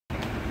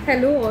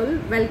Hello all,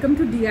 welcome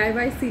to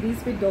DIY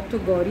series with Dr.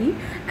 Gauri,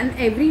 and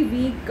every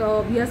week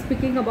we are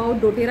speaking about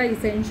Doterra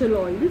essential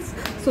oils.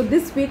 So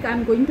this week I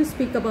am going to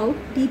speak about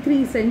tea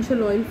tree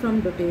essential oil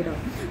from Doterra.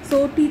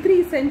 So tea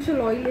tree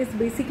essential oil is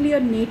basically a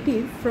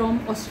native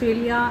from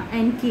Australia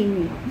and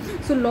Kenya.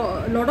 So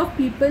lot of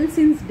people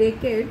since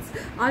decades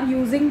are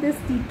using this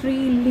tea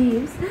tree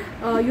leaves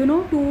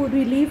to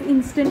relieve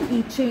instant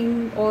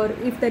itching, or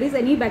if there is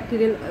any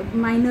bacterial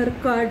minor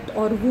cut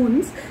or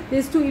wounds,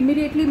 is to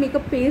immediately make a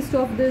paste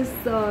of this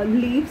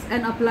leaves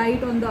and apply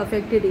it on the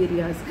affected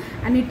areas,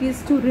 and it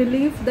is to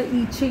relieve the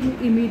itching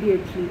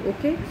immediately.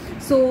 Okay,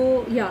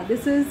 so yeah,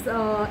 this is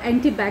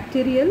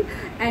antibacterial,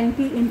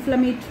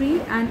 anti-inflammatory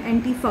and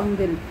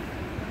antifungal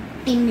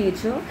in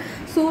nature.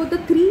 So the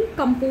three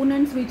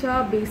components which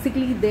are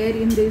basically there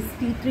in this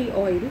tea tree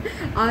oil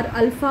are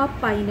alpha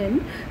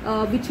pinene,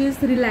 which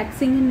is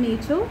relaxing in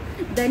nature,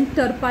 then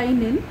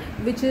terpinene,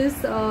 which is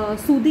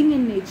soothing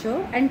in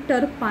nature, and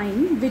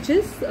terpine, which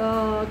is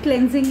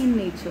cleansing in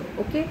nature.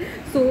 Okay,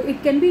 so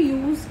it can be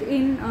used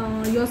in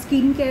your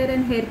skincare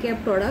and hair care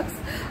products.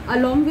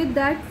 Along with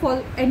that,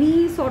 for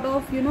any sort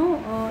of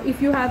if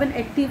you have an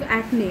active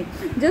acne,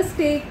 just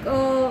take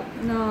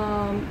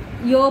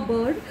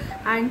earbud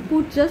and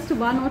put just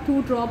 1 or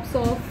 2 drops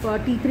of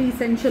tea tree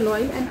essential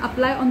oil and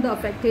apply on the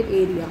affected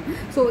area.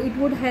 So it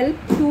would help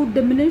to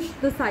diminish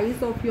the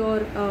size of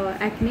your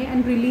acne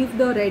and relieve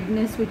the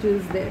redness which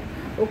is there.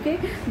 Okay,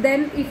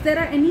 then if there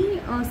are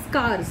any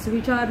scars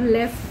which are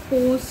left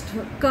post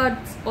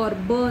cuts or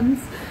burns,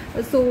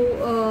 so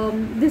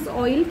this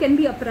oil can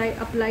be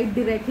applied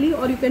directly,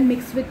 or you can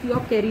mix with your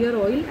carrier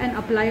oil and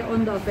apply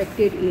on the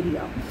affected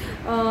area.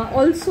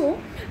 Also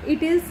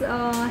it is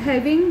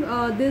having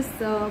this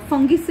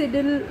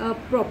fungicidal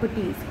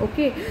properties.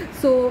 Okay,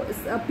 so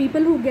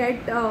people who get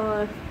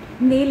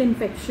nail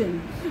infection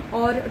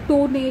or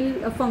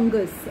toenail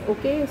fungus,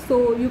 okay,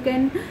 so you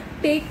can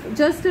take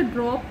just a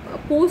drop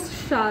post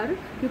shower.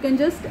 You can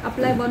just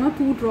apply 1 or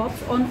 2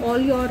 drops on all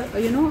your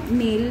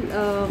nail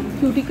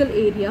cuticle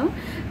area,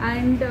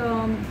 and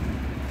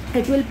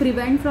it will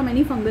prevent from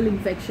any fungal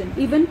infection.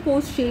 Even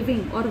post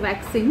shaving or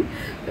waxing,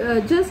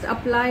 just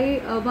apply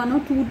 1 or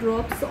 2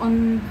 drops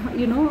on,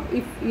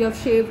 if you have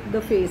shaved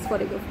the face.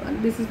 For example,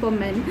 this is for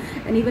men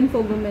and even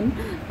for women.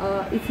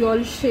 If you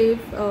all shave,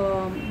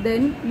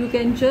 then you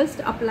can just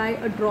apply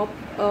a drop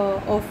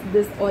of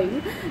this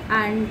oil,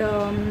 and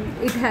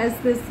it has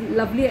this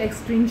lovely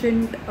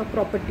astringent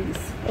properties.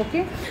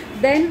 Okay,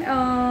 then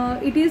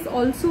it is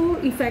also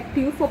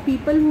effective for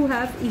people who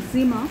have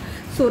eczema,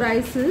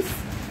 psoriasis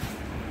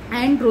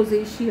and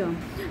rosacea.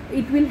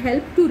 It will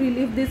help to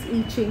relieve this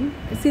itching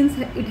since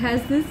it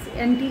has this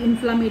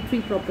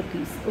anti-inflammatory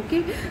properties.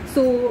 Okay,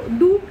 so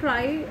do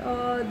try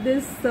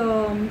this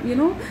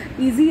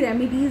easy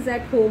remedies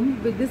at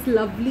home with this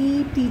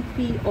lovely tea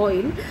tree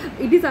oil.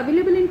 It is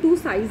available in 2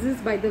 sizes,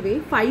 by the way,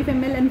 5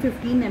 ml and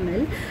 15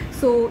 ml.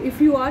 So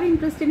if you are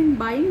interested in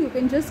buying, you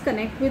can just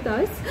connect with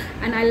us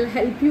and I'll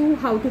help you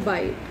how to buy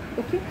it.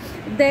 Okay,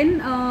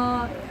 then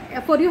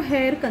for your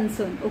hair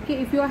concern,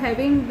 okay, if you are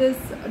having this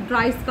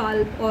dry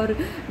scalp or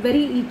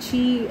very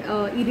itchy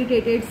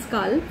irritated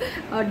scalp,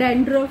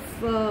 dandruff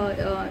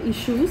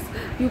issues,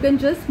 you can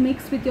just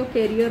mix with your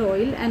carrier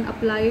oil and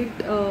apply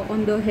it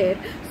on the hair.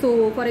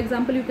 So for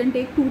example, you can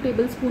take 2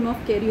 tablespoons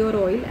of carrier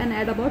oil and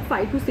add about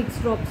 5 to 6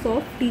 drops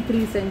of tea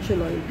tree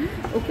essential oil.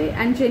 Okay,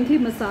 and gently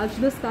massage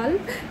the scalp,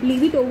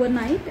 leave it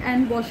overnight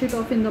and wash it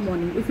off in the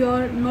morning. If you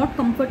are not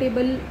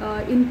comfortable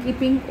in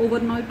keeping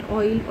overnight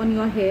oil on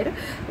your hair,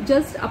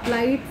 just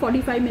apply it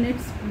 45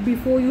 minutes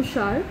before you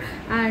shower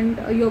and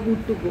you're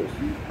good to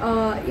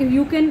go.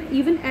 You can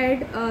even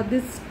add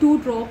this 2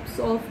 drops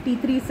of tea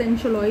tree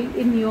essential oil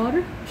in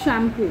your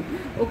shampoo.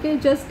 Okay,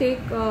 just take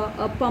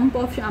a pump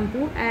of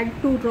shampoo, add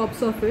 2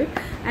 drops of it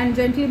and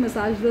gently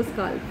massage the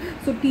scalp.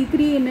 So tea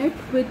tree in it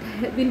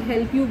will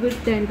help you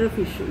with dandruff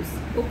issues.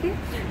 Okay,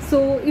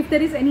 so if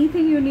there is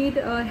anything you need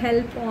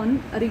help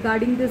on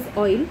regarding this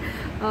oil,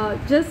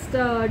 just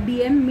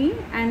DM me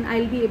and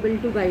I'll be able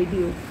to guide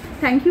you.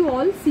 Thank you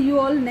all. See you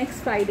all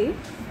next Friday.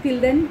 Till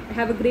then,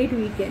 have a great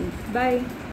weekend. Bye.